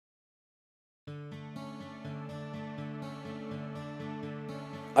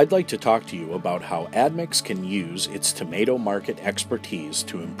I'd like to talk to you about how Admix can use its tomato market expertise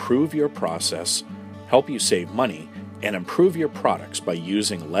to improve your process, help you save money, and improve your products by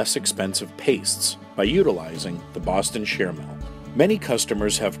using less expensive pastes by utilizing the Boston Shear Mill. Many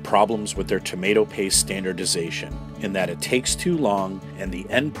customers have problems with their tomato paste standardization in that it takes too long and the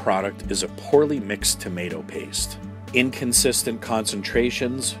end product is a poorly mixed tomato paste. Inconsistent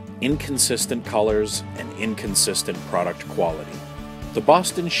concentrations, inconsistent colors, and inconsistent product quality. The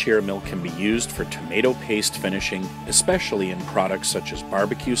Boston Shear Mill can be used for tomato paste finishing, especially in products such as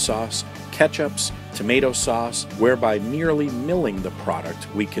barbecue sauce, ketchups, tomato sauce, whereby merely milling the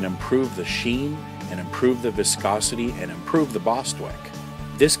product we can improve the sheen and improve the viscosity and improve the Bostwick.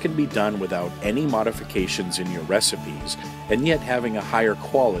 This can be done without any modifications in your recipes and yet having a higher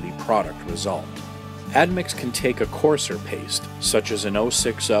quality product result. Admix can take a coarser paste, such as an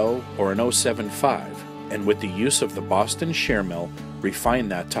 060 or an 075, and with the use of the Boston Shear Mill, refine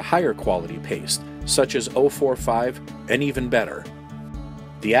that to higher quality paste, such as 045 and even better.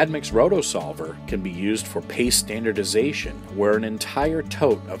 The Admix Rotosolver can be used for paste standardization, where an entire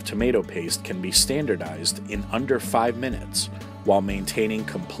tote of tomato paste can be standardized in under 5 minutes, while maintaining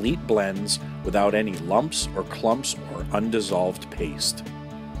complete blends without any lumps or clumps or undissolved paste.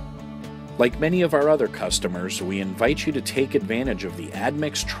 Like many of our other customers, we invite you to take advantage of the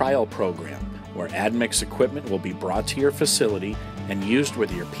Admix trial program, where Admix equipment will be brought to your facility and used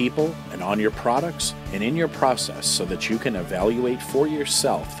with your people and on your products and in your process so that you can evaluate for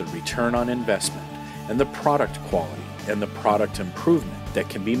yourself the return on investment and the product quality and the product improvement that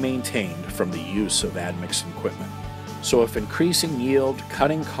can be maintained from the use of Admix equipment. So if increasing yield,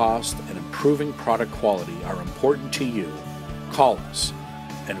 cutting cost, and improving product quality are important to you, call us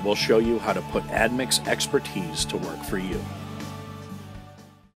and we'll show you how to put Admix expertise to work for you.